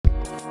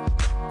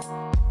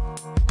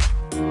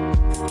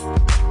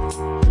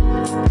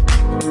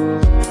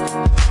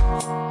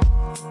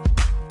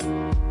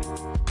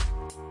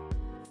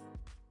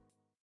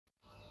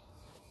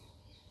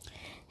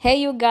Hey,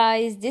 you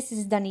guys, this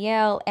is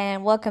Danielle,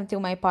 and welcome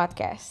to my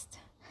podcast.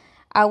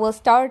 I will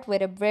start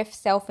with a brief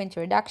self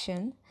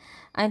introduction.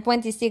 I'm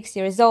 26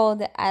 years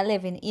old. I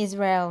live in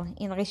Israel,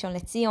 in Rishon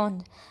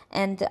LeZion,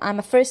 and I'm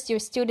a first year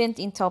student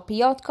in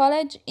Talpiot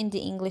College in the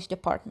English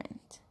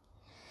department.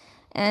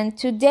 And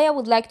today I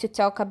would like to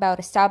talk about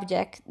a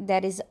subject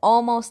that is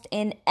almost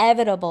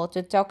inevitable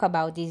to talk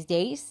about these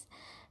days.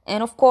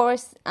 And of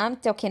course, I'm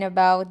talking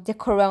about the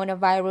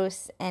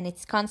coronavirus and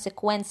its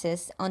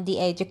consequences on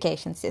the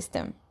education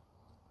system.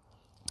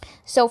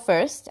 So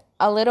first,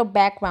 a little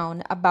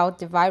background about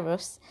the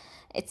virus.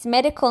 Its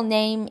medical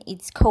name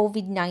is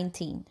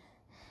COVID-19.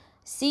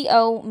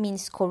 CO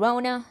means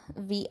corona,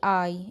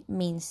 VI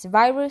means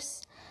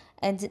virus,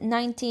 and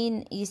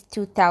 19 is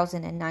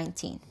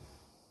 2019.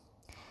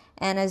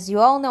 And as you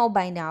all know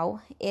by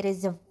now, it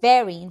is a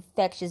very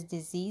infectious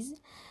disease,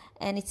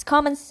 and its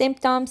common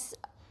symptoms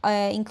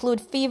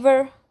include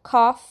fever,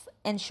 cough,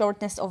 and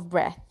shortness of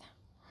breath.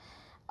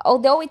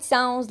 Although it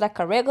sounds like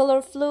a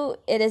regular flu,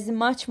 it is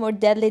much more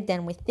deadly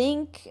than we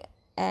think,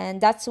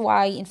 and that's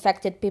why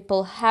infected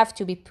people have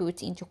to be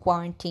put into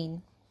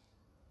quarantine.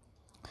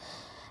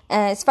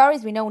 As far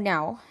as we know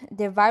now,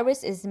 the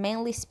virus is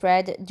mainly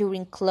spread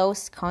during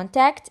close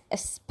contact,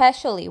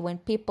 especially when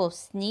people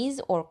sneeze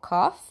or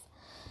cough,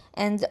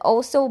 and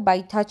also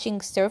by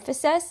touching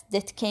surfaces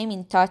that came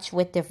in touch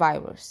with the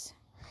virus.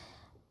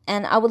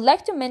 And I would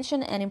like to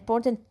mention an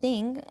important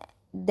thing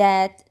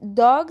that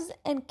dogs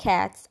and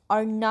cats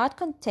are not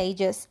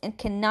contagious and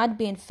cannot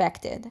be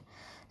infected.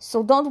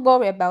 So don't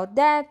worry about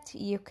that.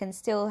 You can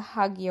still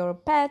hug your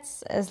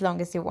pets as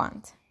long as you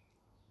want.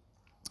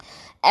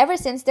 Ever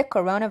since the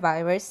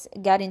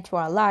coronavirus got into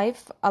our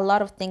life, a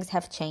lot of things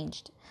have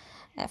changed.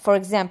 For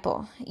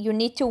example, you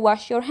need to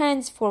wash your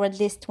hands for at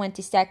least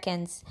 20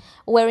 seconds,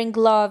 wearing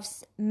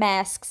gloves,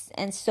 masks,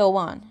 and so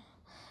on.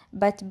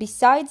 But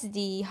besides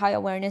the high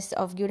awareness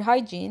of good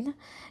hygiene,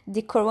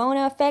 the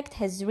corona effect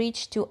has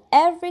reached to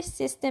every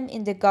system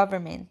in the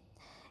government,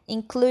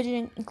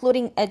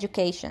 including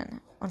education,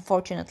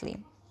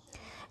 unfortunately.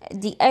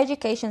 The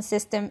education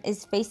system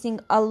is facing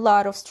a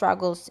lot of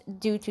struggles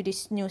due to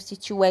this new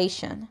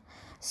situation.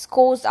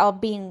 Schools are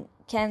being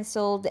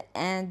cancelled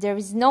and there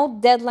is no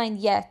deadline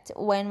yet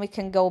when we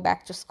can go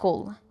back to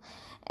school.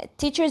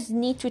 Teachers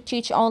need to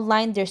teach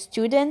online their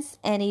students,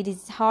 and it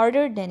is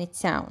harder than it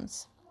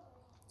sounds.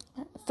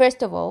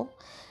 First of all,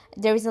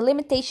 there is a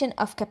limitation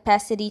of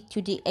capacity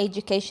to the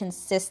education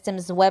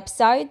system's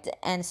website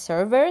and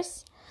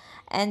servers,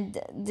 and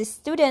the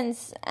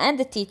students and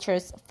the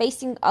teachers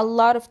facing a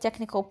lot of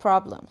technical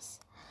problems.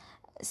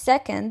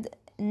 Second,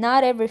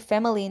 not every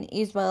family in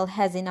Israel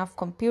has enough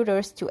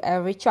computers to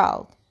every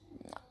child,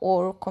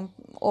 or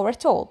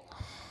at all.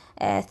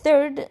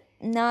 Third,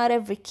 not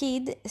every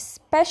kid,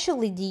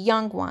 especially the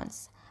young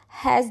ones,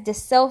 has the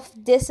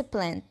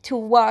self-discipline to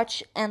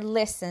watch and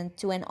listen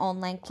to an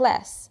online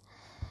class.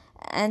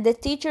 And the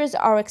teachers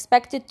are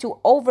expected to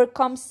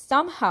overcome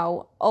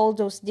somehow all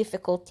those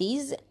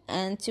difficulties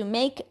and to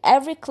make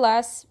every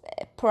class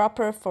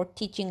proper for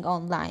teaching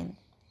online.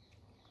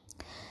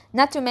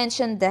 Not to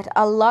mention that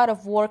a lot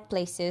of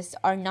workplaces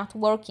are not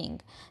working,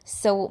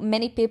 so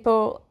many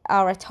people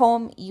are at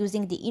home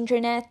using the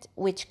internet,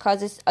 which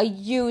causes a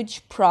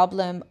huge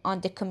problem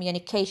on the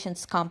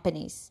communications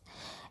companies.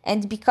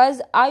 And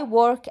because I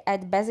work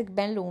at Bezeq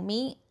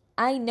Benleumi,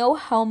 I know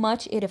how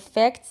much it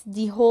affects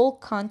the whole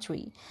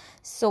country.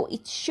 So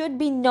it should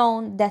be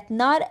known that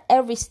not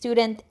every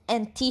student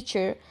and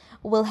teacher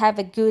will have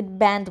a good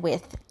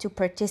bandwidth to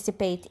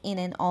participate in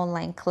an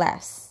online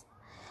class.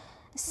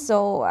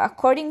 So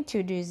according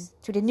to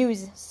the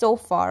news so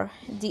far,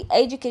 the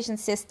education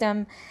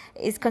system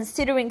is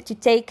considering to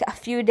take a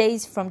few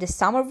days from the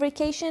summer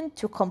vacation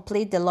to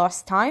complete the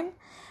lost time.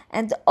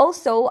 And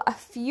also, a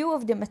few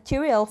of the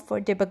material for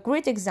the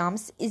Bagrut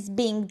exams is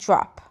being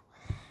dropped.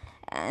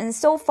 And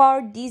so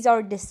far, these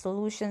are the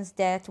solutions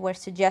that were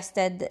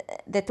suggested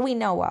that we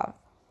know of.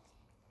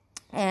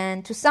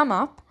 And to sum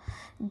up,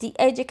 the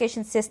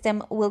education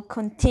system will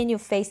continue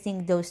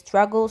facing those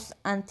struggles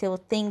until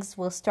things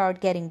will start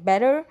getting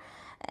better.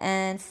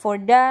 And for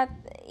that,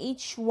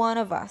 each one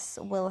of us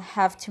will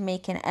have to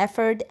make an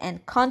effort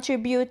and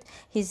contribute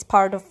his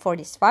part for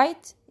this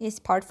fight,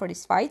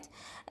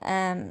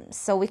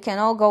 so we can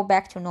all go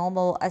back to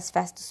normal as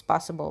fast as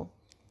possible.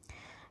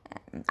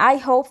 I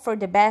hope for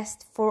the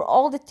best for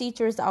all the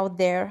teachers out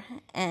there,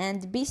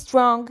 and be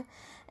strong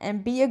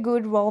and be a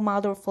good role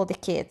model for the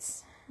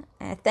kids.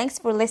 Thanks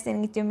for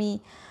listening to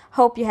me.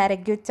 Hope you had a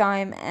good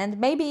time and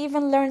maybe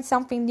even learned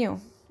something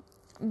new.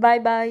 Bye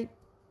bye.